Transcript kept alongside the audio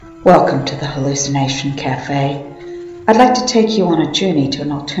Welcome to the Hallucination Cafe. I'd like to take you on a journey to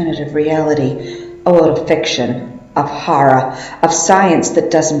an alternative reality, a world of fiction, of horror, of science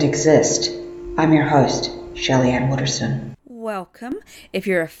that doesn't exist. I'm your host, Shelley Ann Wooderson. Welcome. If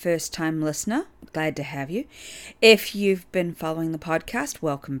you're a first-time listener, glad to have you. If you've been following the podcast,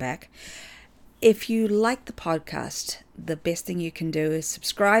 welcome back. If you like the podcast, the best thing you can do is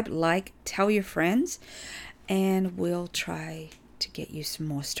subscribe, like, tell your friends, and we'll try to get you some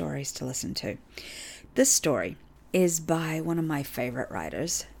more stories to listen to. This story is by one of my favorite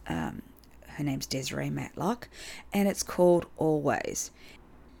writers. Her name's Desiree Matlock, and it's called Always.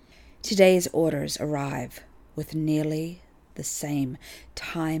 Today's orders arrive with nearly the same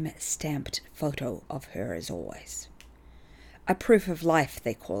time-stamped photo of her as always. A proof of life,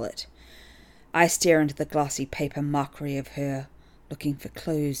 they call it. I stare into the glossy paper mockery of her, looking for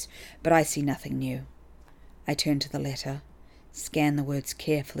clues, but I see nothing new. I turn to the letter, scan the words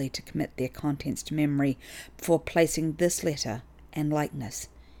carefully to commit their contents to memory before placing this letter and likeness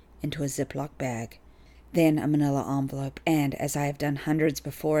into a Ziploc bag, then a manila envelope, and, as I have done hundreds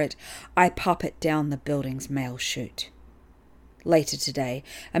before it, I pop it down the building's mail chute. Later today,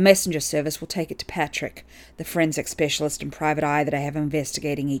 a messenger service will take it to Patrick, the forensic specialist and private eye that I have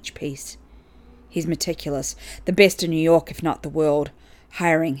investigating each piece. He's meticulous, the best in New York if not the world.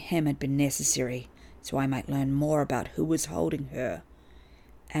 Hiring him had been necessary, so I might learn more about who was holding her,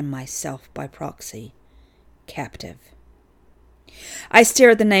 and myself by proxy, captive. I stare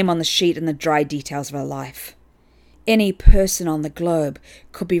at the name on the sheet and the dry details of her life. Any person on the globe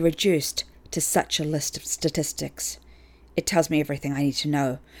could be reduced to such a list of statistics. It tells me everything I need to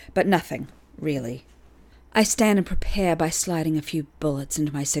know, but nothing, really. I stand and prepare by sliding a few bullets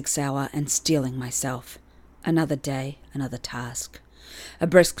into my 6-hour and steeling myself. Another day, another task. A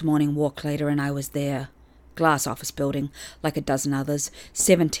brisk morning walk later and I was there. Glass office building, like a dozen others,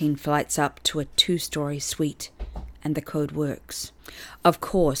 17 flights up to a 2-story suite, and the code works. Of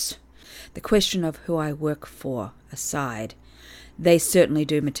course, the question of who I work for aside, they certainly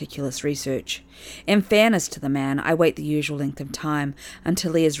do meticulous research. In fairness to the man, I wait the usual length of time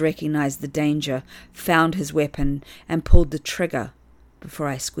until he has recognized the danger, found his weapon, and pulled the trigger before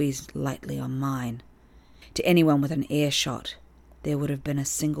I squeezed lightly on mine. To anyone with an earshot, there would have been a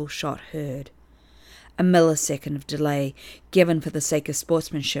single shot heard. A millisecond of delay, given for the sake of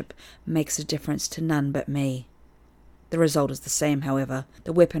sportsmanship, makes a difference to none but me. The result is the same, however.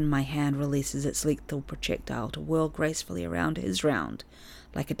 The weapon in my hand releases its lethal projectile to whirl gracefully around his round,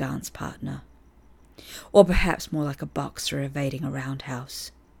 like a dance partner. Or perhaps more like a boxer evading a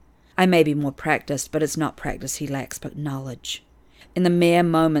roundhouse. I may be more practiced, but it's not practice he lacks, but knowledge. In the mere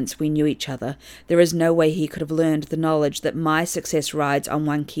moments we knew each other, there is no way he could have learned the knowledge that my success rides on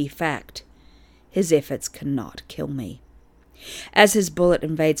one key fact. His efforts cannot kill me. As his bullet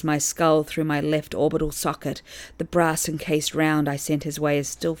invades my skull through my left orbital socket, the brass-encased round I sent his way is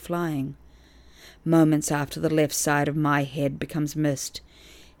still flying. Moments after the left side of my head becomes mist,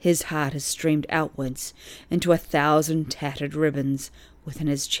 his heart has streamed outwards into 1,000 tattered ribbons within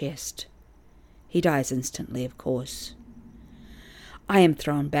his chest. He dies instantly, of course. I am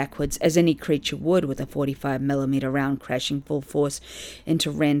thrown backwards, as any creature would with a 45mm round crashing full force into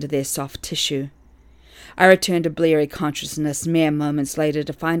rend their soft tissue. I return to bleary consciousness mere moments later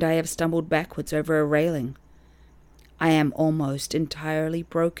to find I have stumbled backwards over a railing. I am almost entirely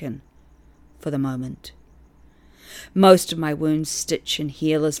broken, for the moment. Most of my wounds stitch and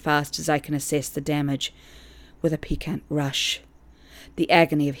heal as fast as I can assess the damage, with a piquant rush. The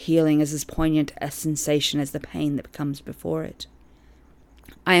agony of healing is as poignant a sensation as the pain that comes before it.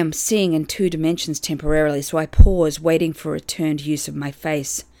 I am seeing in 2 dimensions temporarily, so I pause, waiting for returned use of my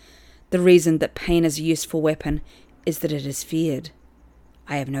face. The reason that pain is a useful weapon is that it is feared.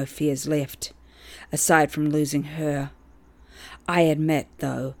 I have no fears left, aside from losing her. I admit,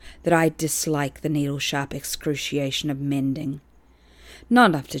 though, that I dislike the needle-sharp excruciation of mending.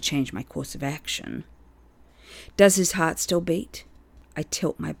 Not enough to change my course of action. Does his heart still beat? I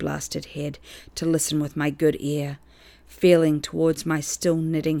tilt my blasted head to listen with my good ear, feeling towards my still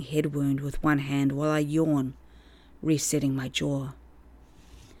knitting head wound with one hand while I yawn, resetting my jaw.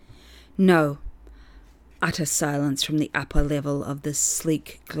 No, utter silence from the upper level of this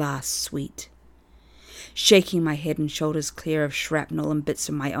sleek glass suite. Shaking my head and shoulders clear of shrapnel and bits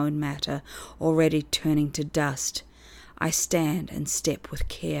of my own matter, already turning to dust, I stand and step with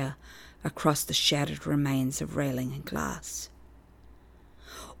care across the shattered remains of railing and glass.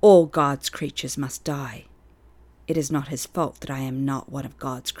 All God's creatures must die. It is not his fault that I am not one of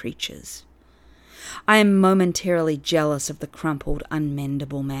God's creatures. I am momentarily jealous of the crumpled,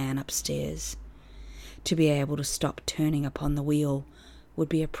 unmendable man upstairs. To be able to stop turning upon the wheel would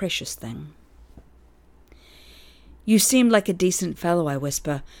be a precious thing. "You seem like a decent fellow," I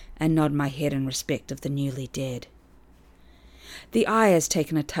whisper, and nod my head in respect of the newly dead. The eye has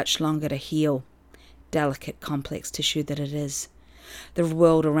taken a touch longer to heal, delicate, complex tissue that it is. The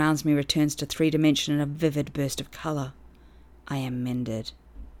world around me returns to 3-dimension in a vivid burst of colour. I am mended.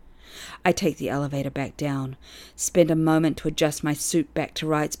 I take the elevator back down, spend a moment to adjust my suit back to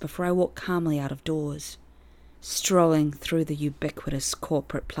rights before I walk calmly out of doors. Strolling through the ubiquitous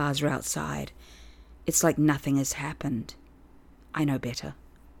corporate plaza outside, it's like nothing has happened. I know better.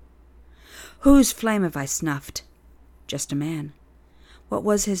 Whose flame have I snuffed? Just a man. What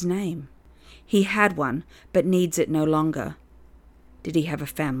was his name? He had one, but needs it no longer. Did he have a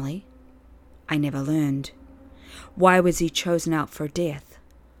family? I never learned. Why was he chosen out for death?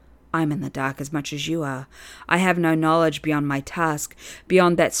 I'm in the dark as much as you are. I have no knowledge beyond my task,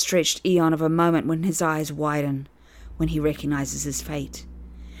 beyond that stretched eon of a moment when his eyes widen, when he recognizes his fate.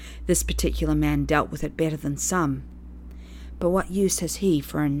 This particular man dealt with it better than some. But what use has he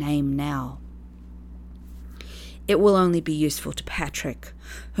for a name now? It will only be useful to Patrick,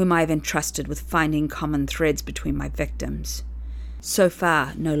 whom I have entrusted with finding common threads between my victims. So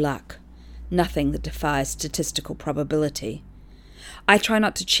far, no luck. Nothing that defies statistical probability. I try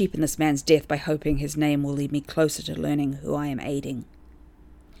not to cheapen this man's death by hoping his name will lead me closer to learning who I am aiding.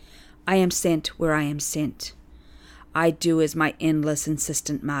 I am sent where I am sent. I do as my endless,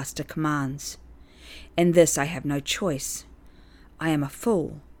 insistent master commands. In this I have no choice. I am a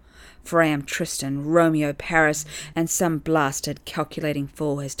fool, for I am Tristan, Romeo, Paris, and some blasted, calculating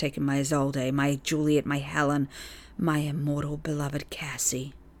fool has taken my Isolde, my Juliet, my Helen, my immortal beloved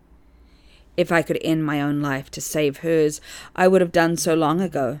Cassie. If I could end my own life to save hers, I would have done so long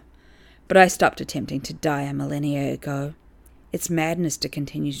ago. But I stopped attempting to die a millennia ago. It's madness to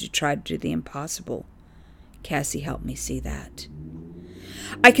continue to try to do the impossible. Cassie helped me see that.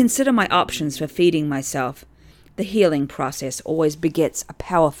 I consider my options for feeding myself. The healing process always begets a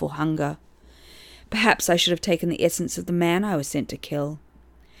powerful hunger. Perhaps I should have taken the essence of the man I was sent to kill.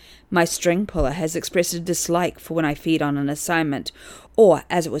 My string puller has expressed a dislike for when I feed on an assignment, or,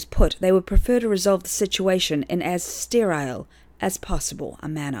 as it was put, they would prefer to resolve the situation in as sterile as possible a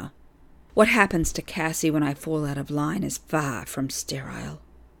manner. What happens to Cassie when I fall out of line is far from sterile.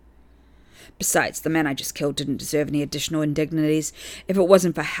 Besides, the man I just killed didn't deserve any additional indignities. If it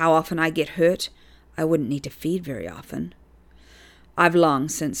wasn't for how often I get hurt, I wouldn't need to feed very often. I've long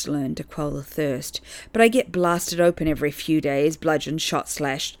since learned to quell the thirst, but I get blasted open every few days, bludgeoned, shot,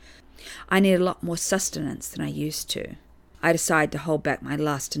 slashed. I need a lot more sustenance than I used to. I decide to hold back my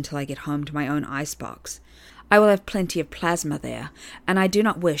lust until I get home to my own icebox. I will have plenty of plasma there, and I do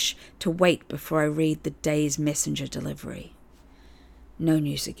not wish to wait before I read the day's messenger delivery. No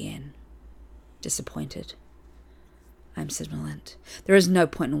news again. Disappointed. I'm somnolent. There is no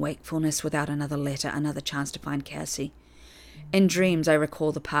point in wakefulness without another letter, another chance to find Cassie. In dreams I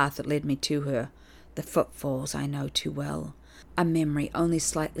recall the path that led me to her, the footfalls I know too well, a memory only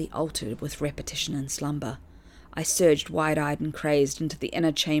slightly altered with repetition and slumber. I surged wide-eyed and crazed into the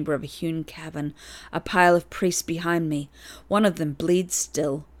inner chamber of a hewn cavern, a pile of priests behind me. One of them bleeds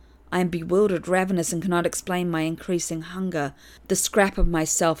still. I am bewildered, ravenous, and cannot explain my increasing hunger. The scrap of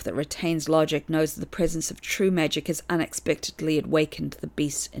myself that retains logic knows that the presence of true magic has unexpectedly awakened the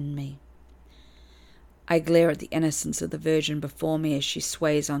beast in me. I glare at the innocence of the Virgin before me as she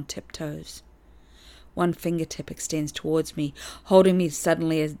sways on tiptoes. One fingertip extends towards me, holding me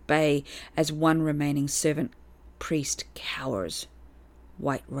suddenly at bay as one remaining servant priest cowers,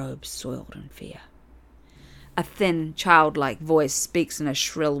 white robes soiled in fear. A thin, childlike voice speaks in a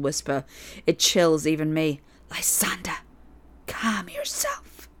shrill whisper. It chills even me. Lysander, calm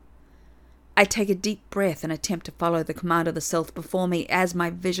yourself. I take a deep breath and attempt to follow the command of the sylph before me. As my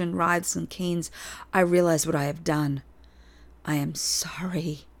vision writhes and keens, I realize what I have done. I am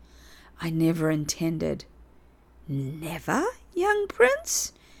sorry. I never intended. Never, young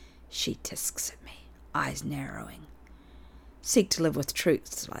prince? She tisks at me, eyes narrowing. Seek to live with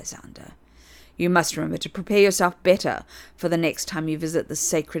truth, Lysander. You must remember to prepare yourself better for the next time you visit this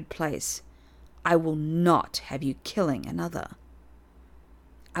sacred place. I will not have you killing another.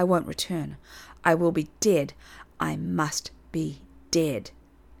 I won't return. I will be dead. I must be dead.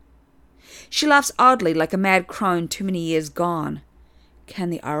 She laughs oddly, like a mad crone too many years gone. Can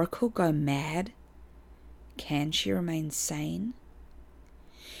the oracle go mad? Can she remain sane?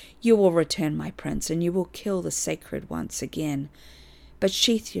 You will return, my prince, and you will kill the sacred once again. But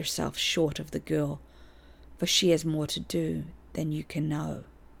sheath yourself short of the girl, for she has more to do than you can know.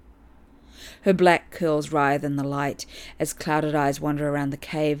 Her black curls writhe in the light as clouded eyes wander around the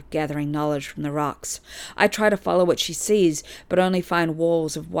cave, gathering knowledge from the rocks. I try to follow what she sees, but only find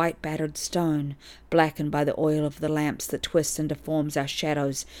walls of white battered stone, blackened by the oil of the lamps that twists and deforms our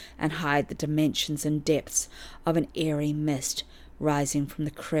shadows and hide the dimensions and depths of an eerie mist rising from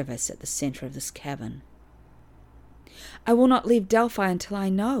the crevice at the center of this cavern. I will not leave Delphi until I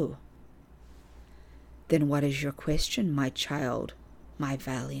know. Then what is your question, my child, my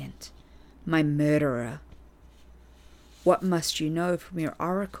valiant, my murderer? What must you know from your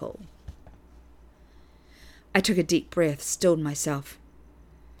oracle? I took a deep breath, stilled myself.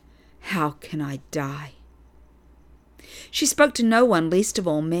 How can I die? She spoke to no one, least of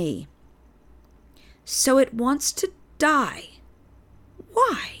all me. So it wants to die.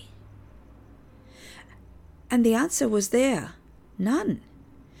 Why? And the answer was there. None.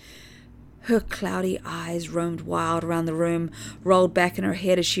 Her cloudy eyes roamed wild around the room, rolled back in her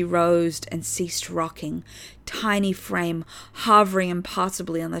head as she rose and ceased rocking, tiny frame hovering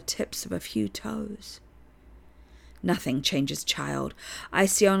impossibly on the tips of a few toes. Nothing changes, child. I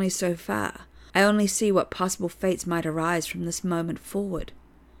see only so far. I only see what possible fates might arise from this moment forward.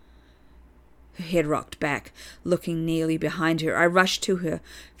 Her head rocked back, looking nearly behind her. I rushed to her,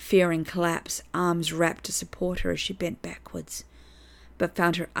 fearing collapse, arms wrapped to support her as she bent backwards, but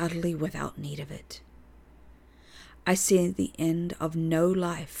found her utterly without need of it. I see the end of no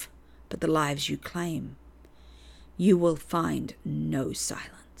life but the lives you claim. You will find no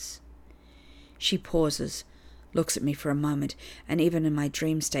silence. She pauses, looks at me for a moment, and even in my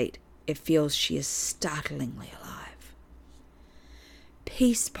dream state, it feels she is startlingly alive.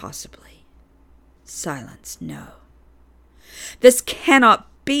 Peace, possibly. Silence, no. This cannot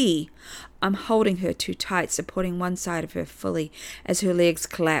be. I'm holding her too tight, supporting one side of her fully as her legs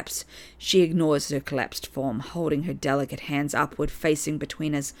collapse. She ignores her collapsed form, holding her delicate hands upward, facing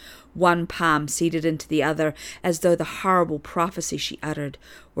between us, one palm seated into the other, as though the horrible prophecy she uttered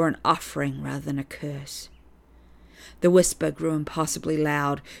were an offering rather than a curse. The whisper grew impossibly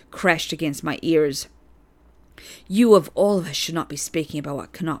loud, crashed against my ears. You of all of us should not be speaking about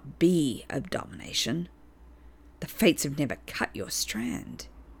what cannot be abomination. The fates have never cut your strand.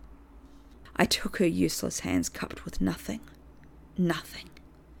 I took her useless hands cupped with nothing. Nothing.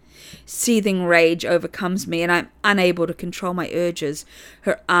 Seething rage overcomes me, and I'm unable to control my urges.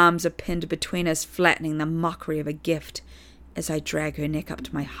 Her arms are pinned between us, flattening the mockery of a gift as I drag her neck up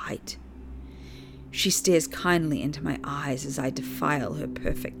to my height. She stares kindly into my eyes as I defile her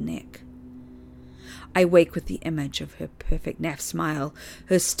perfect neck. I wake with the image of her perfect naff smile,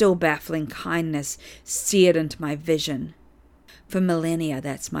 her still baffling kindness seared into my vision. For millennia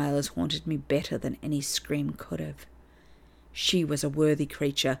that smile has haunted me better than any scream could have. She was a worthy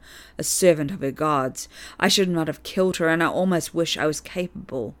creature, a servant of her gods. I should not have killed her, and I almost wish I was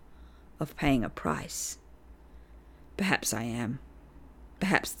capable of paying a price. Perhaps I am.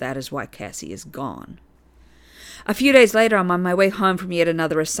 Perhaps that is why Cassie is gone. A few days later, I'm on my way home from yet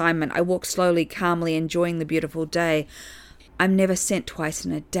another assignment. I walk slowly, calmly, enjoying the beautiful day. I'm never sent twice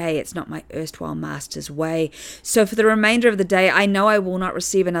in a day. It's not my erstwhile master's way. So for the remainder of the day, I know I will not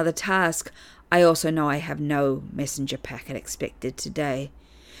receive another task. I also know I have no messenger packet expected today.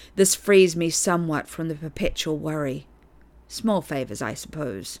 This frees me somewhat from the perpetual worry. Small favors, I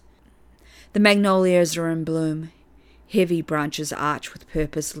suppose. The magnolias are in bloom. Heavy branches arch with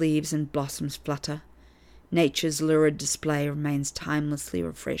purpose, leaves and blossoms flutter. Nature's lurid display remains timelessly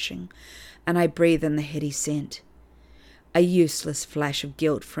refreshing, and I breathe in the heady scent. A useless flash of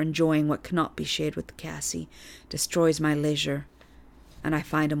guilt for enjoying what cannot be shared with Cassie destroys my leisure, and I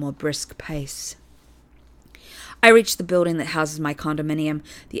find a more brisk pace. I reach the building that houses my condominium.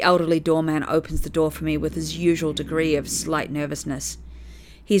 The elderly doorman opens the door for me with his usual degree of slight nervousness.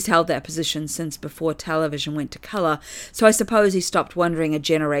 He's held that position since before television went to colour, so I suppose he stopped wondering a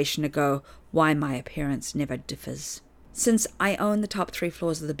generation ago why my appearance never differs. Since I own the top 3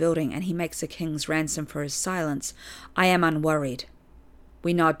 floors of the building and he makes a king's ransom for his silence, I am unworried.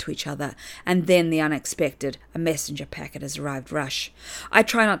 We nod to each other, and then the unexpected, a messenger packet has arrived rush. I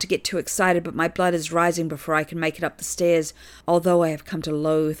try not to get too excited, but my blood is rising before I can make it up the stairs, although I have come to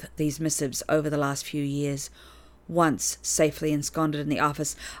loathe these missives over the last few years. Once safely ensconced in the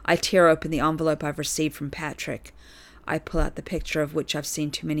office, I tear open the envelope I've received from Patrick. I pull out the picture of which I've seen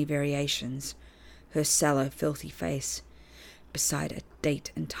too many variations. Her sallow, filthy face, beside a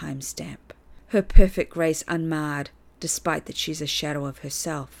date and time stamp. Her perfect grace unmarred, despite that she's a shadow of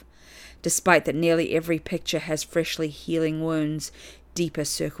herself. Despite that nearly every picture has freshly healing wounds, deeper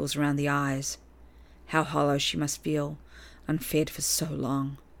circles around the eyes. How hollow she must feel, unfed for so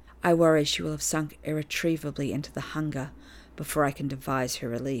long. I worry she will have sunk irretrievably into the hunger before I can devise her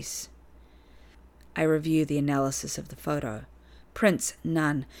release. I review the analysis of the photo. Prints,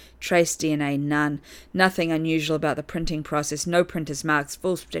 none. Trace DNA, none. Nothing unusual about the printing process. No printers marks.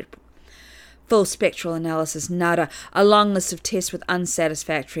 Full spectral analysis, nada. A long list of tests with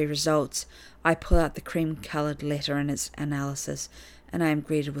unsatisfactory results. I pull out the cream-coloured letter in its analysis, and I am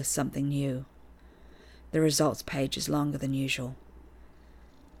greeted with something new. The results page is longer than usual.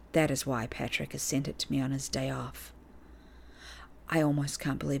 That is why Patrick has sent it to me on his day off. I almost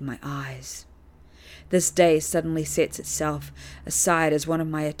can't believe my eyes. This day suddenly sets itself aside as one of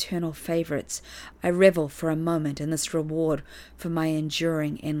my eternal favourites. I revel for a moment in this reward for my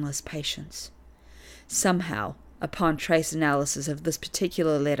enduring endless patience. Somehow, upon trace analysis of this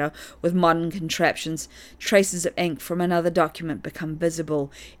particular letter with modern contraptions, traces of ink from another document become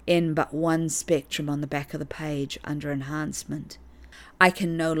visible in but one spectrum on the back of the page under enhancement. I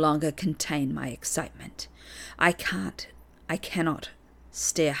can no longer contain my excitement. I cannot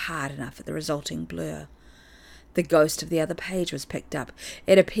stare hard enough at the resulting blur. The ghost of the other page was picked up.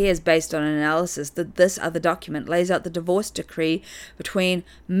 It appears, based on analysis, that this other document lays out the divorce decree between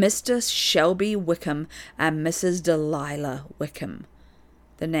Mr. Shelby Wickham and Mrs. Delilah Wickham.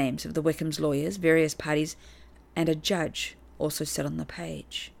 The names of the Wickham's lawyers, various parties, and a judge also sit on the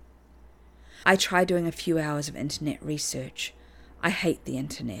page. I tried doing a few hours of internet research. I hate the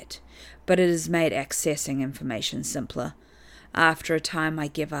internet, but it has made accessing information simpler. After a time, I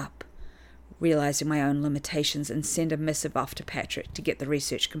give up, realizing my own limitations, and send a missive off to Patrick to get the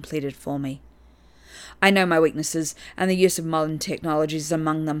research completed for me. I know my weaknesses, and the use of modern technologies is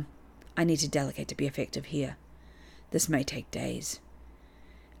among them. I need to delegate to be effective here. This may take days,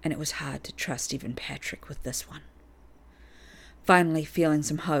 and it was hard to trust even Patrick with this one. Finally, feeling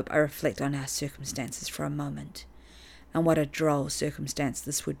some hope, I reflect on our circumstances for a moment, and what a droll circumstance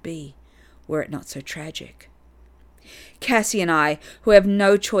this would be, were it not so tragic. Cassie and I, who have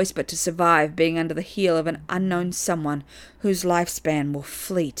no choice but to survive being under the heel of an unknown someone whose lifespan will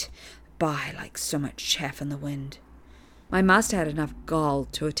fleet by like so much chaff in the wind. My master had enough gall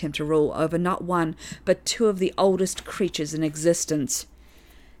to attempt to rule over not one, but two of the oldest creatures in existence.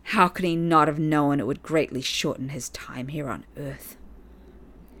 How could he not have known it would greatly shorten his time here on earth?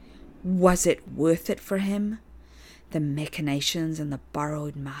 Was it worth it for him? The machinations and the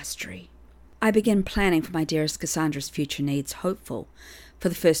borrowed mastery. I begin planning for my dearest Cassandra's future needs, hopeful. For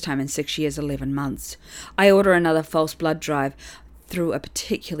the first time in 6 years, 11 months. I order another false blood drive through a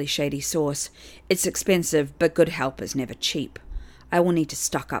particularly shady source. It's expensive, but good help is never cheap. I will need to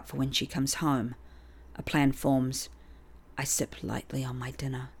stock up for when she comes home. A plan forms. I sip lightly on my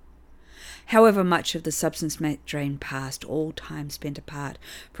dinner. However much of the substance may drain past, all time spent apart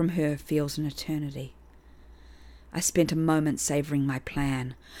from her feels an eternity. I spent a moment savouring my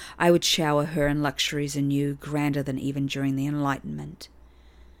plan. I would shower her in luxuries anew, grander than even during the Enlightenment.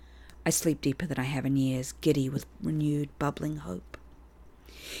 I sleep deeper than I have in years, giddy with renewed, bubbling hope.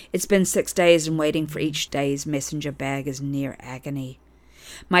 It's been 6 days, and waiting for each day's messenger bag is near agony.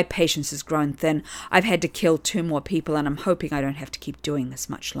 My patience has grown thin. I've had to kill 2 more people, and I'm hoping I don't have to keep doing this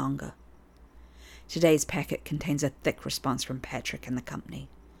much longer. Today's packet contains a thick response from Patrick and the company.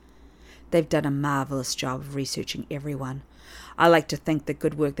 They've done a marvellous job of researching everyone. I like to think the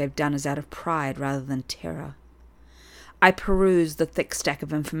good work they've done is out of pride rather than terror. I peruse the thick stack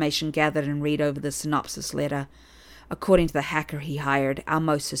of information gathered and read over the synopsis letter. According to the hacker he hired, our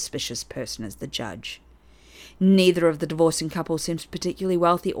most suspicious person is the judge. Neither of the divorcing couple seems particularly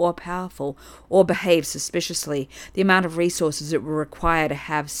wealthy or powerful, or behaves suspiciously. The amount of resources it will require to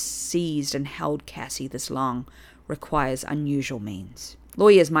have seized and held Cassie this long requires unusual means.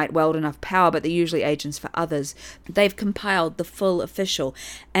 Lawyers might wield enough power, but they're usually agents for others. They've compiled the full official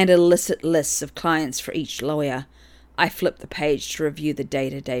and illicit lists of clients for each lawyer. I flip the page to review the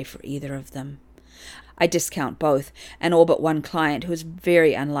day-to-day for either of them. I discount both, and all but one client who is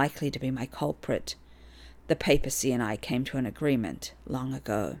very unlikely to be my culprit. The papacy and I came to an agreement long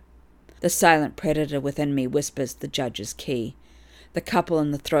ago. The silent predator within me whispers the judge's key. The couple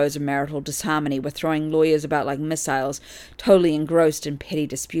in the throes of marital disharmony were throwing lawyers about like missiles, totally engrossed in petty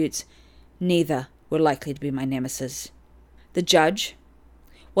disputes. Neither were likely to be my nemesis. The judge?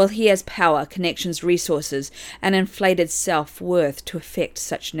 Well, he has power, connections, resources, and inflated self-worth to effect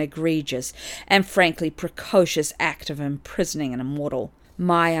such an egregious and frankly precocious act of imprisoning an immortal.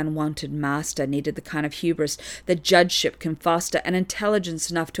 My unwanted master needed the kind of hubris that judgeship can foster, and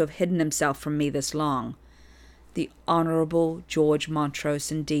intelligence enough to have hidden himself from me this long. The Honourable George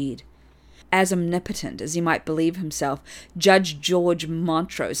Montrose, indeed. As omnipotent as he might believe himself, Judge George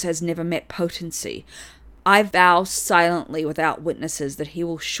Montrose has never met potency. I vow silently without witnesses that he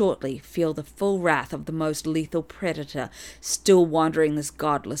will shortly feel the full wrath of the most lethal predator still wandering this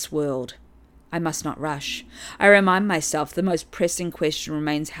godless world. I must not rush. I remind myself the most pressing question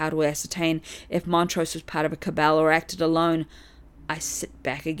remains how to ascertain if Montrose was part of a cabal or acted alone. I sit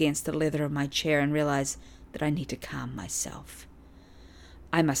back against the leather of my chair and realize that I need to calm myself.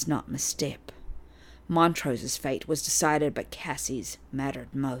 I must not misstep. Montrose's fate was decided, but Cassie's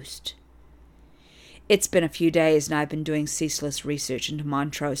mattered most. It's been a few days and I've been doing ceaseless research into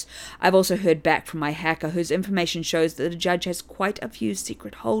Montrose. I've also heard back from my hacker, whose information shows that the judge has quite a few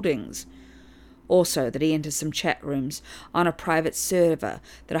secret holdings. Also that he enters some chat rooms on a private server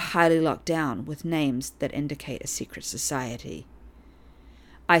that are highly locked down with names that indicate a secret society.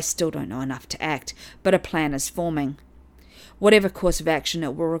 I still don't know enough to act, but a plan is forming. Whatever course of action,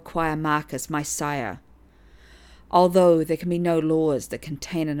 it will require Marcus, my sire. Although there can be no laws that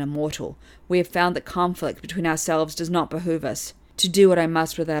contain an immortal, we have found that conflict between ourselves does not behoove us. To do what I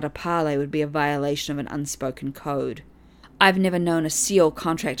must without a parley would be a violation of an unspoken code. I've never known a seal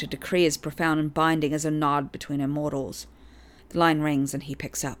contract a decree as profound and binding as a nod between immortals. The line rings and he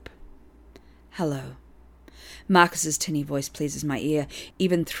picks up. Hello. Marcus's tinny voice pleases my ear.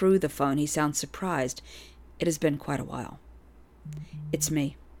 Even through the phone he sounds surprised. It has been quite a while. It's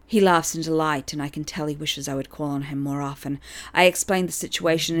me. He laughs in delight, and I can tell he wishes I would call on him more often. I explain the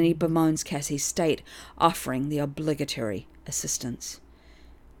situation, and he bemoans Cassie's state, offering the obligatory assistance.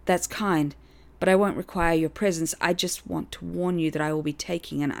 That's kind, but I won't require your presence. I just want to warn you that I will be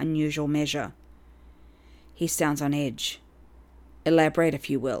taking an unusual measure. He sounds on edge. Elaborate, if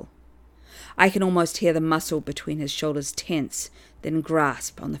you will. I can almost hear the muscle between his shoulders tense, then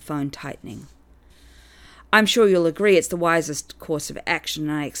grasp on the phone tightening. I'm sure you'll agree it's the wisest course of action,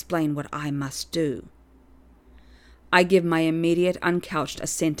 and I explain what I must do. I give my immediate, uncouched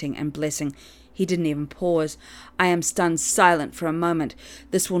assenting and blessing. He didn't even pause. I am stunned silent for a moment.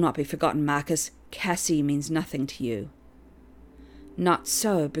 This will not be forgotten, Marcus. Cassie means nothing to you. Not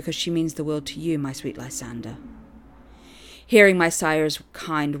so, because she means the world to you, my sweet Lysander. Hearing my sire's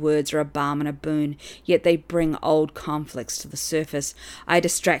kind words are a balm and a boon, yet they bring old conflicts to the surface. I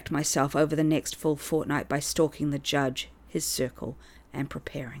distract myself over the next full fortnight by stalking the judge, his circle, and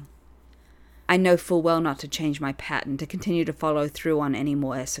preparing. I know full well not to change my pattern, to continue to follow through on any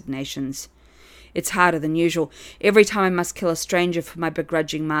more assignations. It's harder than usual. Every time I must kill a stranger for my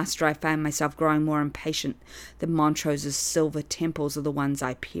begrudging master, I find myself growing more impatient. The Montrose's silver temples are the ones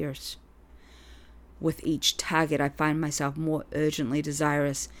I pierce. With each target, I find myself more urgently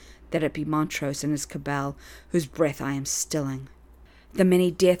desirous that it be Montrose and his cabal, whose breath I am stilling. The many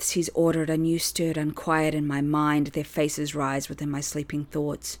deaths he's ordered are new stirred unquiet in my mind. Their faces rise within my sleeping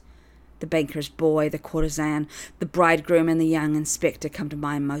thoughts. The banker's boy, the courtesan, the bridegroom, and the young inspector come to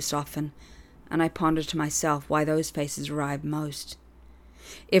mind most often, and I ponder to myself why those faces arrive most.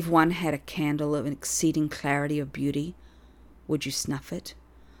 If one had a candle of an exceeding clarity of beauty, would you snuff it?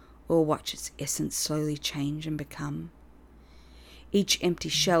 Or watch its essence slowly change and become? Each empty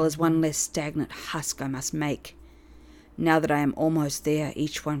shell is one less stagnant husk I must make. Now that I am almost there,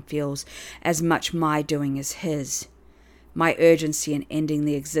 each one feels as much my doing as his. My urgency in ending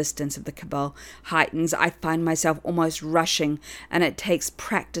the existence of the cabal heightens. I find myself almost rushing, and it takes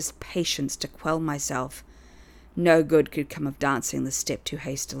practiced patience to quell myself. No good could come of dancing the step too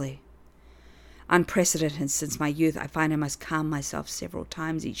hastily. Unprecedented since my youth, I find I must calm myself several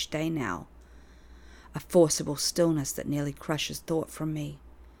times each day now. A forcible stillness that nearly crushes thought from me.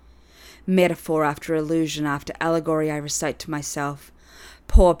 Metaphor after allusion after allegory I recite to myself.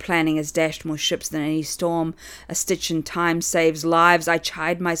 Poor planning has dashed more ships than any storm. A stitch in time saves lives. I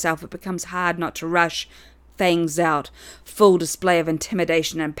chide myself. It becomes hard not to rush, fangs out, full display of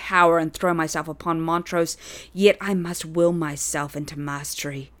intimidation and power, and throw myself upon Montrose. Yet I must will myself into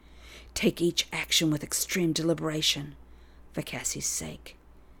mastery. Take each action with extreme deliberation, for Cassie's sake.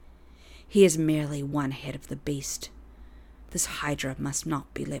 He is merely one head of the beast. This hydra must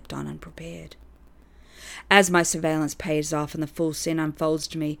not be leapt on unprepared. As my surveillance pays off and the full scene unfolds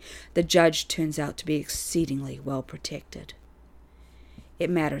to me, the judge turns out to be exceedingly well protected. It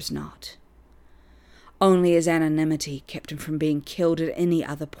matters not. Only his anonymity kept him from being killed at any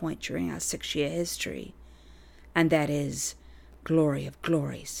other point during our 6-year history, and that is glory of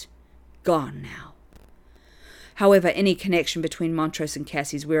glories. Gone now. However, any connection between Montrose and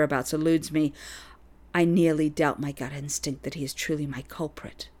Cassie's whereabouts eludes me. I nearly doubt my gut instinct that he is truly my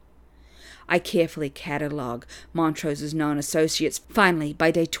culprit. I carefully catalogue Montrose's known associates. Finally, by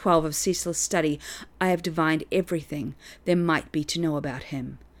day 12 of ceaseless study, I have divined everything there might be to know about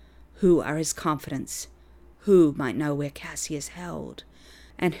him. Who are his confidants? Who might know where Cassie is held?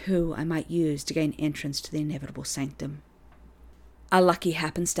 And who I might use to gain entrance to the inevitable sanctum? A lucky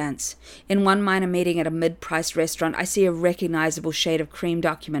happenstance. In one minor meeting at a mid-priced restaurant, I see a recognizable shade of cream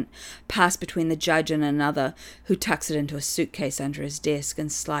document pass between the judge and another, who tucks it into a suitcase under his desk and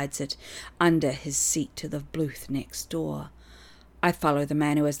slides it under his seat to the booth next door. I follow the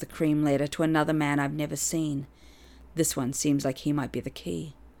man who has the cream letter to another man I've never seen. This one seems like he might be the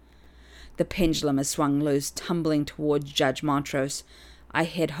key. The pendulum is swung loose, tumbling towards Judge Montrose. I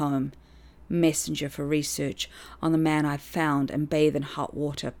head home, messenger for research on the man I've found, and bathe in hot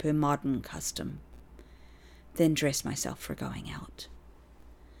water per modern custom. Then dress myself for going out.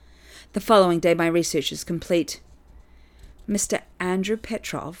 The following day my research is complete. Mr. Andrew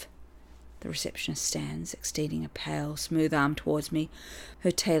Petrov. The receptionist stands, extending a pale, smooth arm towards me.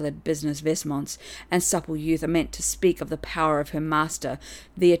 Her tailored business vestments and supple youth are meant to speak of the power of her master,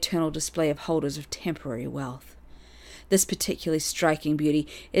 the eternal display of holders of temporary wealth. This particularly striking beauty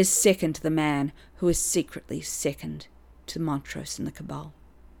is second to the man who is secretly second to Montrose and the cabal.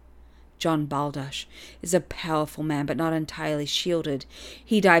 John Baldash is a powerful man, but not entirely shielded.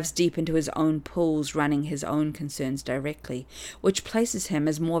 He dives deep into his own pools, running his own concerns directly, which places him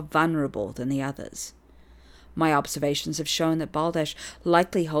as more vulnerable than the others. My observations have shown that Baldash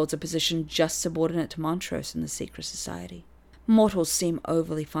likely holds a position just subordinate to Montrose in the secret society. Mortals seem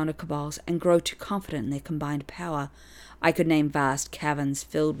overly fond of cabals and grow too confident in their combined power. I could name vast caverns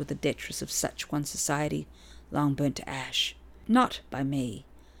filled with the detritus of such one society, long burnt to ash. Not by me,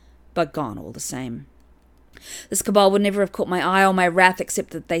 but gone all the same. This cabal would never have caught my eye or my wrath except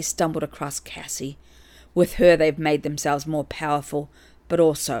that they stumbled across Cassie. With her they've made themselves more powerful, but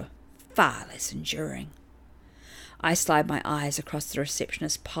also far less enduring. I slide my eyes across the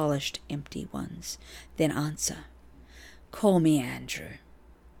receptionist's polished, empty ones, then answer. Call me Andrew.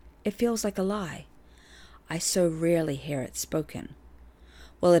 It feels like a lie. I so rarely hear it spoken.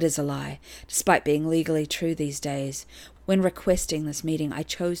 Well, it is a lie, despite being legally true these days. When requesting this meeting, I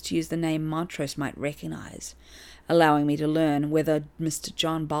chose to use the name Montrose might recognize, allowing me to learn whether Mr.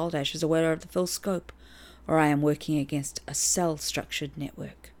 John Baldash is aware of the full scope, or I am working against a cell-structured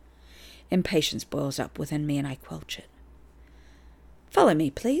network. Impatience boils up within me, and I quelch it. Follow me,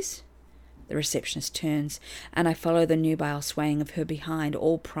 please. The receptionist turns, and I follow the nubile swaying of her behind,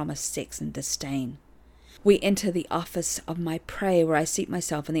 all promise sex and disdain. We enter the office of my prey, where I seat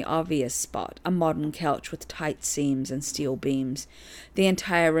myself in the obvious spot, a modern couch with tight seams and steel beams. The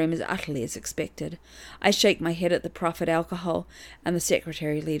entire room is utterly as expected. I shake my head at the proffered alcohol, and the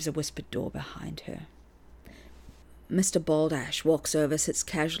secretary leaves a whispered door behind her. Mr. Baldash walks over, sits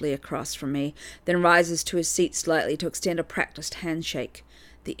casually across from me, then rises to his seat slightly to extend a practiced handshake.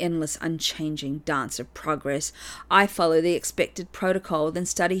 The endless, unchanging dance of progress. I follow the expected protocol, then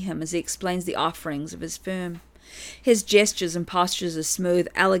study him as he explains the offerings of his firm. His gestures and postures are smooth,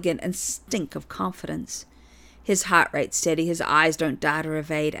 elegant, and stink of confidence. His heart rate steady, his eyes don't dart or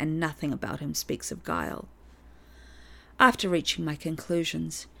evade, and nothing about him speaks of guile. After reaching my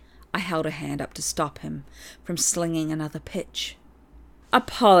conclusions, I held a hand up to stop him from slinging another pitch.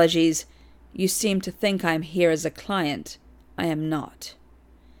 Apologies. You seem to think I am here as a client. I am not.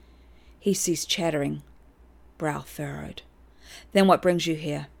 He ceased chattering, brow furrowed. Then what brings you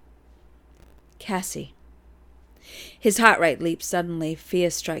here? Cassie. His heart rate leaps suddenly.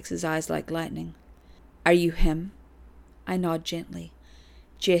 Fear strikes his eyes like lightning. Are you him? I nod gently,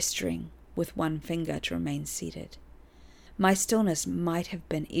 gesturing with one finger to remain seated. My stillness might have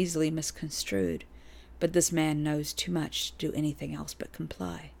been easily misconstrued, but this man knows too much to do anything else but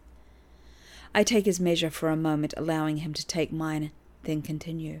comply. I take his measure for a moment, allowing him to take mine, then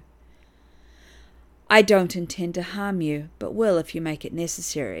continue. I don't intend to harm you, but will if you make it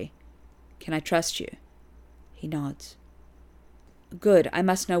necessary. Can I trust you? He nods. Good, I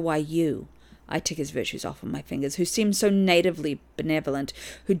must know why you, I tick his virtues off on my fingers, who seem so natively benevolent,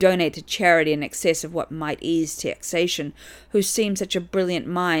 who donate to charity in excess of what might ease taxation, who seem such a brilliant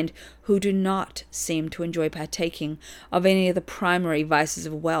mind, who do not seem to enjoy partaking of any of the primary vices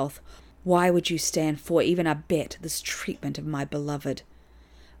of wealth. Why would you stand for, even a bet, this treatment of my beloved?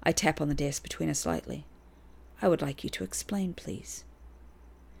 I tap on the desk between us lightly. I would like you to explain, please.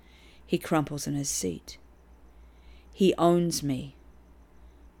 He crumples in his seat. He owns me.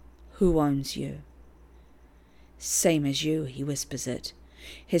 Who owns you? Same as you, he whispers it,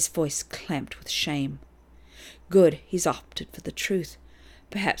 his voice clamped with shame. Good, he's opted for the truth.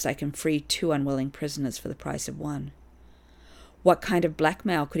 Perhaps I can free 2 unwilling prisoners for the price of 1. What kind of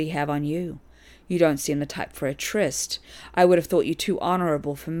blackmail could he have on you? You don't seem the type for a tryst. I would have thought you too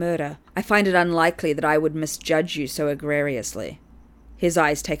honourable for murder. I find it unlikely that I would misjudge you so egregiously. His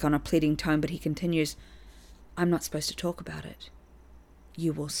eyes take on a pleading tone, but he continues, I'm not supposed to talk about it.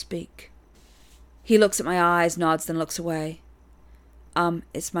 You will speak. He looks at my eyes, nods, then looks away.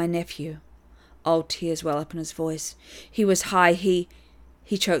 It's my nephew." Old tears well up in his voice. "He was high. He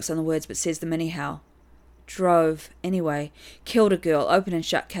chokes on the words but says them anyhow. Drove, anyway. Killed a girl, open and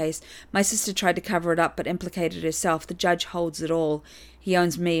shut case. My sister tried to cover it up but implicated herself. The judge holds it all. He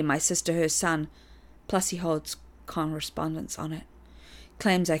owns me, my sister, her son. Plus he holds correspondence on it.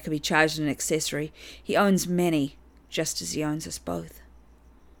 Claims I could be charged an accessory. He owns many, just as he owns us both.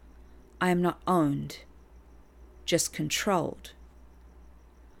 I am not owned, just controlled."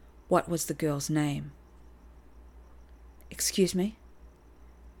 "What was the girl's name?" "Excuse me?"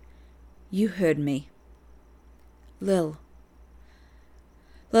 "You heard me."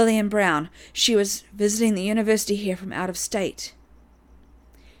 Lillian Brown. She was visiting the university here from out of state."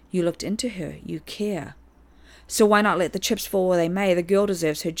 "You looked into her. You care. So why not let the chips fall where they may? The girl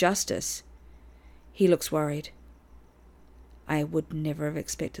deserves her justice." He looks worried. "I would never have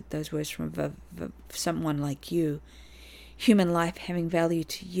expected those words from someone like you. Human life having value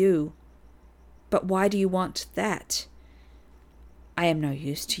to you. But why do you want that?" "I am no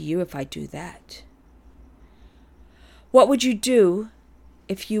use to you if I do that." "What would you do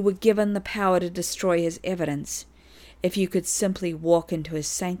if you were given the power to destroy his evidence? If you could simply walk into his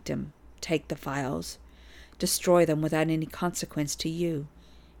sanctum, take the files, destroy them without any consequence to you,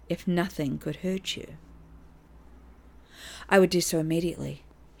 if nothing could hurt you?" "I would do so immediately.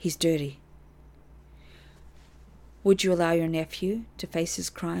 He's dirty." "Would you allow your nephew to face his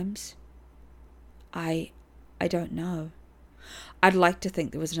crimes?" I don't know. I'd like to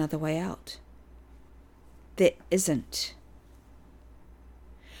think there was another way out." "There isn't."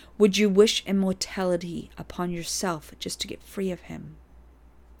 "Would you wish immortality upon yourself just to get free of him?"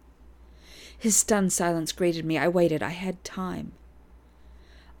 His stunned silence greeted me. I waited. I had time.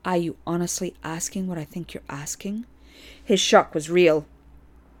 "Are you honestly asking what I think you're asking?" His shock was real.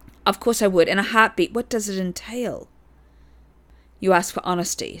 "Of course I would, in a heartbeat. What does it entail?" "You ask for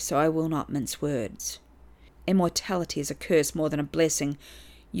honesty, so I will not mince words. Immortality is a curse more than a blessing.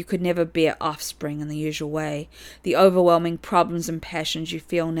 You could never bear offspring in the usual way. The overwhelming problems and passions you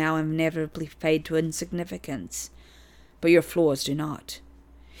feel now inevitably fade to insignificance. But your flaws do not.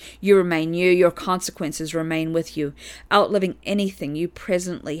 You remain you. Your consequences remain with you. Outliving anything you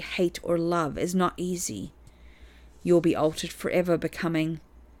presently hate or love is not easy. You will be altered forever, becoming..."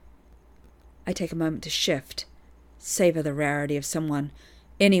 I take a moment to shift, savor the rarity of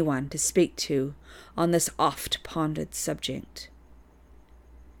anyone to speak to on this oft-pondered subject.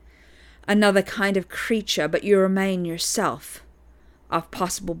 "Another kind of creature, but you remain yourself. Of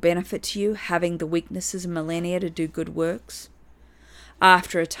possible benefit to you, having the weaknesses of millennia to do good works.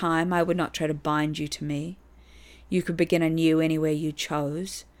 After a time, I would not try to bind you to me. You could begin anew anywhere you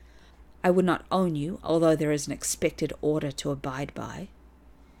chose. I would not own you, although there is an expected order to abide by."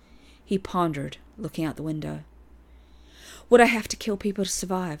 He pondered, looking out the window. "Would I have to kill people to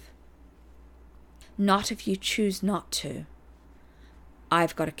survive?" "Not if you choose not to.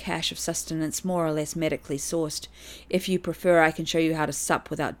 I've got a cache of sustenance more or less medically sourced. If you prefer, I can show you how to sup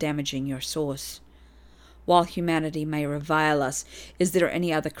without damaging your source. While humanity may revile us, is there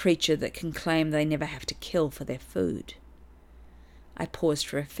any other creature that can claim they never have to kill for their food?" I paused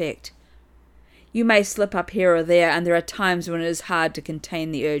for effect. "You may slip up here or there, and there are times when it is hard to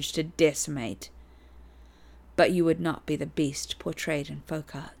contain the urge to decimate. But you would not be the beast portrayed in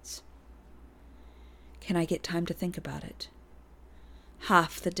folk arts." "Can I get time to think about it?"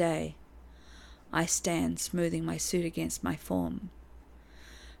 "Half the day." I stand, smoothing my suit against my form.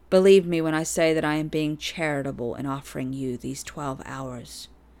 "Believe me when I say that I am being charitable in offering you these 12 hours.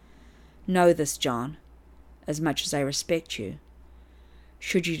 Know this, John, as much as I respect you.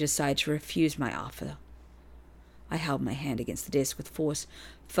 Should you decide to refuse my offer..." I held my hand against the desk with force,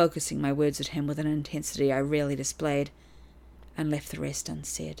 focusing my words at him with an intensity I rarely displayed, and left the rest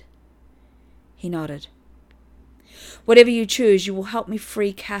unsaid. He nodded. "Whatever you choose, you will help me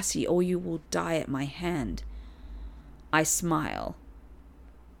free Cassie, or you will die at my hand." I smile.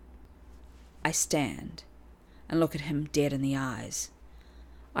 I stand and look at him dead in the eyes.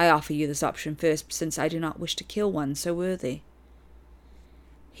 "I offer you this option first, since I do not wish to kill one so worthy."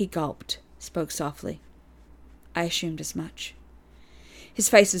 He gulped, spoke softly. I assumed as much. His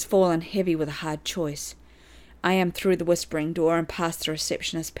face has fallen heavy with a hard choice. I am through the whispering door and past the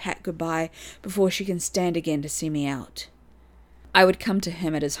receptionist pat goodbye before she can stand again to see me out. I would come to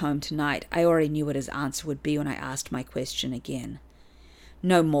him at his home tonight. I already knew what his answer would be when I asked my question again.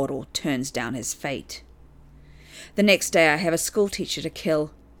 No mortal turns down his fate. The next day I have a schoolteacher to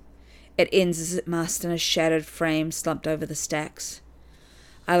kill. It ends as it must in a shattered frame slumped over the stacks.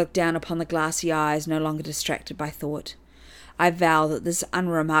 I look down upon the glassy eyes, no longer distracted by thought. I vow that this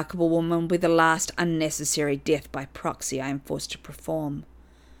unremarkable woman will be the last unnecessary death by proxy I am forced to perform.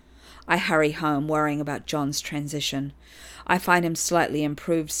 I hurry home, worrying about John's transition. I find him slightly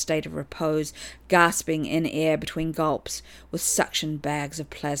improved state of repose, gasping in air between gulps, with suction bags of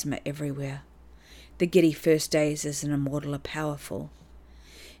plasma everywhere. The giddy first days as an immortal are powerful.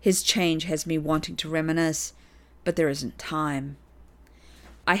 His change has me wanting to reminisce, but there isn't time.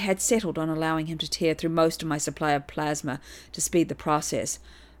 I had settled on allowing him to tear through most of my supply of plasma to speed the process.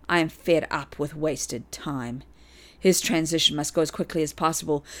 I am fed up with wasted time. His transition must go as quickly as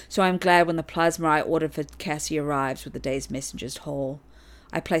possible, so I am glad when the plasma I ordered for Cassie arrives with the day's messenger's haul.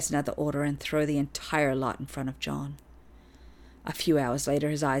 I place another order and throw the entire lot in front of John. A few hours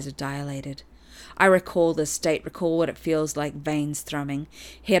later, his eyes are dilated. I recall this state, recall what it feels like, veins thrumming,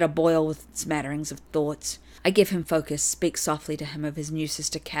 head a-boil with smatterings of thoughts. I give him focus, speak softly to him of his new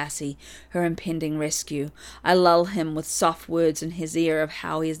sister Cassie, her impending rescue. I lull him with soft words in his ear of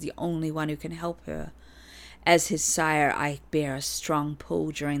how he is the only one who can help her. As his sire, I bear a strong pull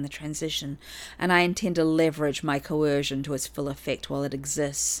during the transition, and I intend to leverage my coercion to its full effect while it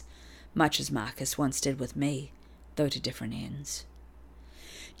exists, much as Marcus once did with me, though to different ends.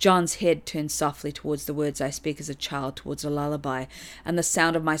 John's head turns softly towards the words I speak as a child towards a lullaby, and the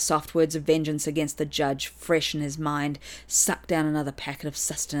sound of my soft words of vengeance against the judge, fresh in his mind, suck down another packet of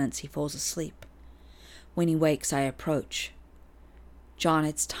sustenance. He falls asleep. When he wakes, I approach. John,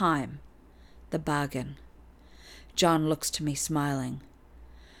 it's time. The bargain. John looks to me, smiling.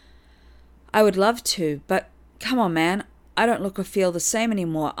 I would love to, but come on, man. I don't look or feel the same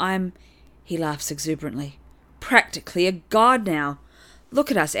anymore. He laughs exuberantly. Practically a god now. Look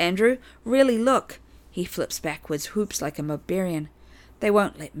at us, Andrew. Really look. He flips backwards, whoops like a barbarian. They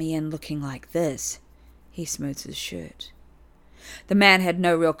won't let me in looking like this. He smooths his shirt. The man had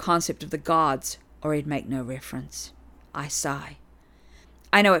no real concept of the gods, or he'd make no reference. I sigh.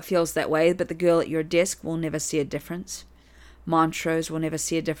 I know it feels that way, but the girl at your desk will never see a difference. Montrose will never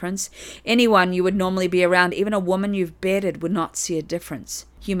see a difference. Anyone you would normally be around, even a woman you've bedded, would not see a difference.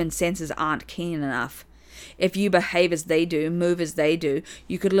 Human senses aren't keen enough. If you behave as they do, move as they do,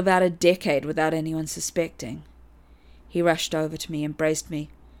 you could live out a decade without anyone suspecting. He rushed over to me, embraced me.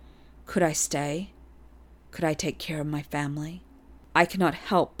 Could I stay? Could I take care of my family? I cannot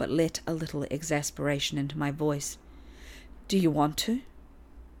help but let a little exasperation into my voice. Do you want to?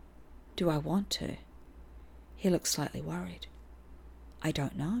 Do I want to? He looks slightly worried. I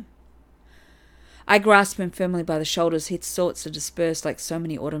don't know. I grasp him firmly by the shoulders. His thoughts are dispersed like so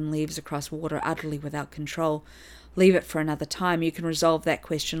many autumn leaves across water, utterly without control. Leave it for another time. You can resolve that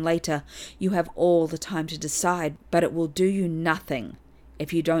question later. You have all the time to decide, but it will do you nothing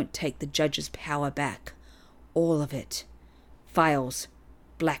if you don't take the judge's power back. All of it. Files.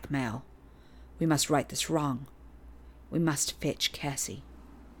 Blackmail. We must right this wrong. We must fetch Cassie.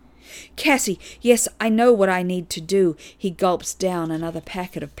 Cassie, yes, I know what I need to do. He gulps down another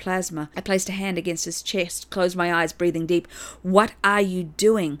packet of plasma. I placed a hand against his chest, closed my eyes, breathing deep. What are you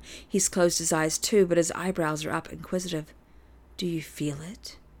doing? He's closed his eyes too, but his eyebrows are up, inquisitive. Do you feel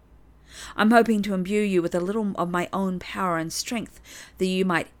it? I'm hoping to imbue you with a little of my own power and strength, that you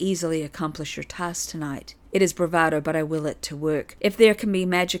might easily accomplish your task tonight. It is bravado, but I will it to work. If there can be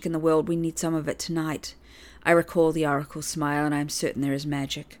magic in the world, we need some of it tonight. I recall the oracle's smile, and I am certain there is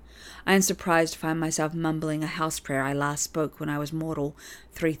magic. I am surprised to find myself mumbling a house prayer I last spoke when I was mortal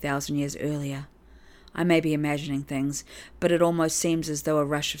 3,000 years earlier. I may be imagining things, but it almost seems as though a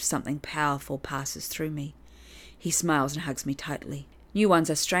rush of something powerful passes through me. He smiles and hugs me tightly. New ones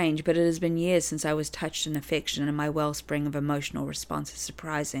are strange, but it has been years since I was touched in affection, and my wellspring of emotional response is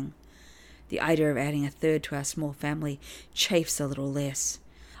surprising. The idea of adding a third to our small family chafes a little less.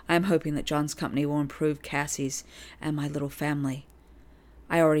 I am hoping that John's company will improve Cassie's and my little family.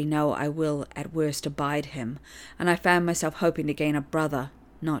 I already know I will at worst abide him, and I found myself hoping to gain a brother,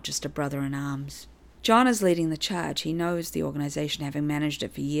 not just a brother in arms. John is leading the charge. He knows the organization, having managed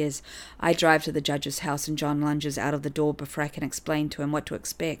it for years. I drive to the judge's house, and John lunges out of the door before I can explain to him what to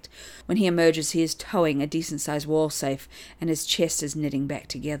expect. When he emerges, he is towing a decent-sized wall safe, and his chest is knitting back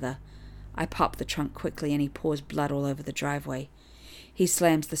together. I pop the trunk quickly, and he pours blood all over the driveway. He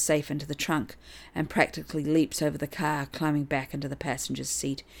slams the safe into the trunk and practically leaps over the car, climbing back into the passenger's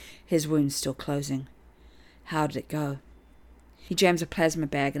seat, his wound still closing. How did it go? He jams a plasma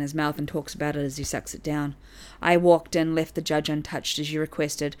bag in his mouth and talks about it as he sucks it down. I walked in, left the judge untouched as you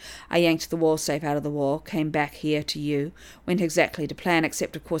requested. I yanked the wall safe out of the wall, came back here to you, went exactly to plan,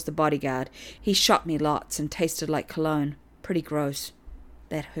 except of course the bodyguard. He shot me lots and tasted like cologne. Pretty gross.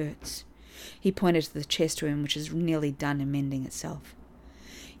 That hurts. He pointed to the chest wound, which is nearly done in mending itself.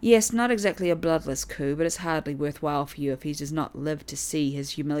 Yes, not exactly a bloodless coup, but it's hardly worthwhile for you if he does not live to see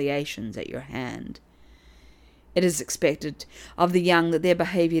his humiliations at your hand. It is expected of the young that their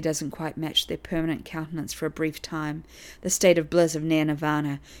behaviour doesn't quite match their permanent countenance for a brief time. The state of bliss of near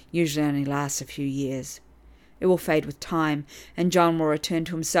nirvana usually only lasts a few years. It will fade with time, and John will return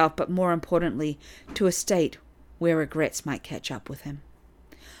to himself, but more importantly, to a state where regrets might catch up with him.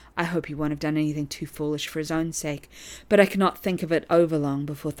 I hope he won't have done anything too foolish for his own sake, but I cannot think of it overlong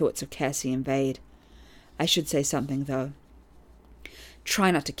before thoughts of Cassie invade. I should say something, though.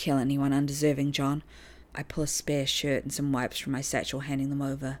 Try not to kill anyone undeserving, John. I pull a spare shirt and some wipes from my satchel, handing them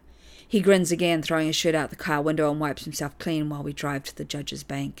over. He grins again, throwing his shirt out the car window, and wipes himself clean while we drive to the judge's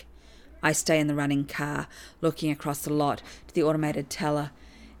bank. I stay in the running car, looking across the lot to the automated teller.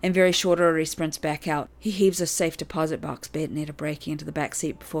 In very short order, he sprints back out. He heaves a safe deposit box bed near to breaking into the back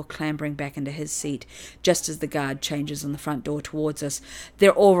seat before clambering back into his seat, just as the guard changes on the front door towards us.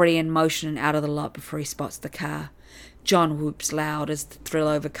 They're already in motion and out of the lot before he spots the car. John whoops loud as the thrill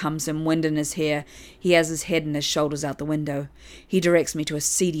overcomes him, wind in his hair. He has his head and his shoulders out the window. He directs me to a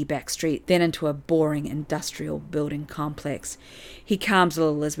seedy back street, then into a boring industrial building complex. He calms a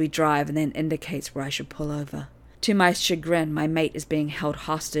little as we drive and then indicates where I should pull over. To my chagrin, my mate is being held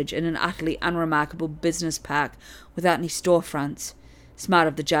hostage in an utterly unremarkable business park without any storefronts. Smart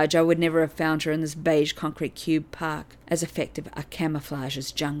of the judge, I would never have found her in this beige concrete cube park, as effective a camouflage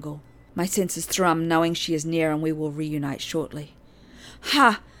as jungle. My senses thrum, knowing she is near and we will reunite shortly.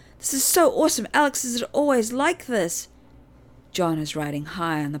 Ha! This is so awesome! Alex, is it always like this? John is riding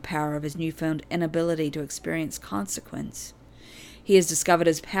high on the power of his newfound inability to experience consequence. He has discovered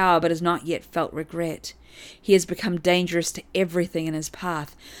his power but has not yet felt regret. He has become dangerous to everything in his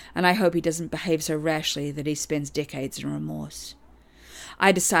path, and I hope he doesn't behave so rashly that he spends decades in remorse.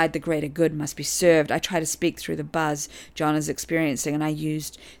 I decide the greater good must be served. I try to speak through the buzz John is experiencing, and I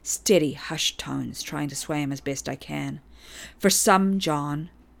used steady, hushed tones, trying to sway him as best I can. For some, John,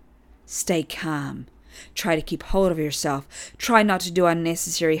 stay calm. Try to keep hold of yourself. Try not to do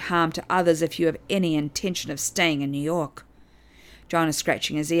unnecessary harm to others if you have any intention of staying in New York. John is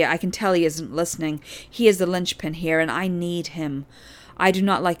scratching his ear. I can tell he isn't listening. He is the linchpin here, and I need him. I do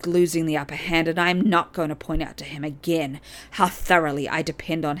not like losing the upper hand, and I am not going to point out to him again how thoroughly I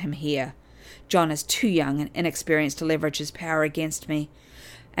depend on him here. John is too young and inexperienced to leverage his power against me,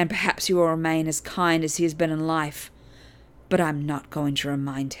 and perhaps he will remain as kind as he has been in life, but I'm not going to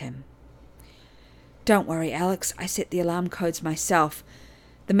remind him. Don't worry, Alex. I set the alarm codes myself.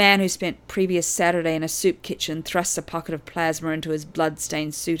 The man who spent previous Saturday in a soup kitchen thrusts a pocket of plasma into his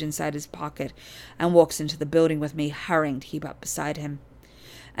blood-stained suit inside his pocket and walks into the building with me, hurrying to keep up beside him.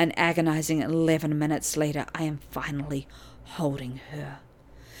 An agonizing 11 minutes later, I am finally holding her.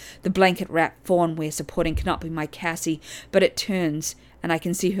 The blanket-wrapped fawn we're supporting cannot be my Cassie, but it turns, and I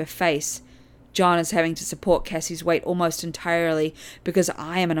can see her face. John is having to support Cassie's weight almost entirely because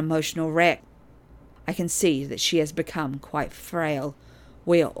I am an emotional wreck. I can see that she has become quite frail.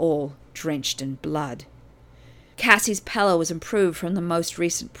 We are all drenched in blood. Cassie's pallor was improved from the most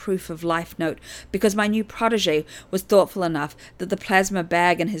recent proof of life note because my new protege was thoughtful enough that the plasma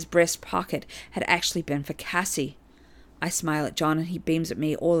bag in his breast pocket had actually been for Cassie. I smile at John and he beams at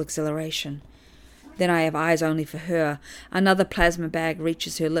me, all exhilaration. Then I have eyes only for her. Another plasma bag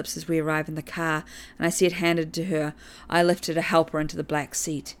reaches her lips as we arrive in the car, and I see it handed to her. I lift her to help her into the black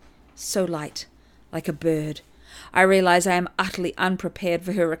seat. So light, like a bird. I realize I am utterly unprepared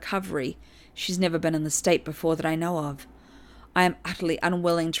for her recovery. She's never been in the state before that I know of. I am utterly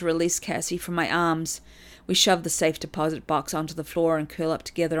unwilling to release Cassie from my arms. We shove the safe deposit box onto the floor and curl up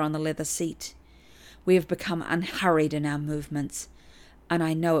together on the leather seat. We have become unhurried in our movements, and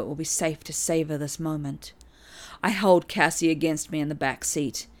I know it will be safe to savor this moment. I hold Cassie against me in the back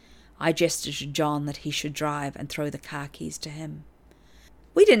seat. I gesture to John that he should drive and throw the car keys to him.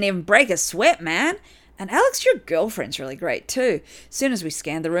 We didn't even break a sweat, man. And Alex, your girlfriend's really great too. Soon as we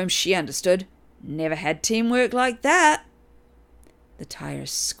scanned the room, she understood. Never had teamwork like that. The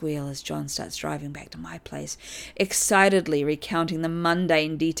tires squeal as John starts driving back to my place, excitedly recounting the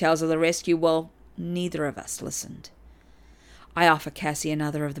mundane details of the rescue while neither of us listened. I offer Cassie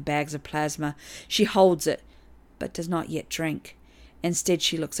another of the bags of plasma. She holds it, but does not yet drink. Instead,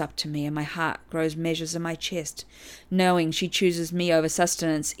 she looks up to me, and my heart grows measures in my chest, knowing she chooses me over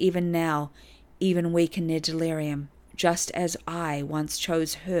sustenance even now, even weak in their delirium, just as I once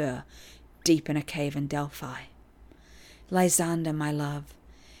chose her deep in a cave in Delphi. Lysander, my love,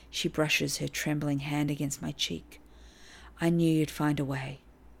 she brushes her trembling hand against my cheek. I knew you'd find a way.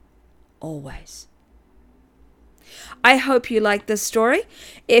 Always. I hope you liked this story.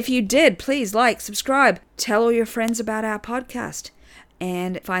 If you did, please like, subscribe, tell all your friends about our podcast.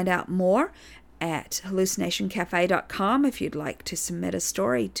 and find out more at hallucinationcafe.com. If you'd like to submit a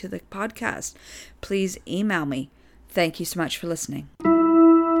story to the podcast, please email me. Thank you so much for listening.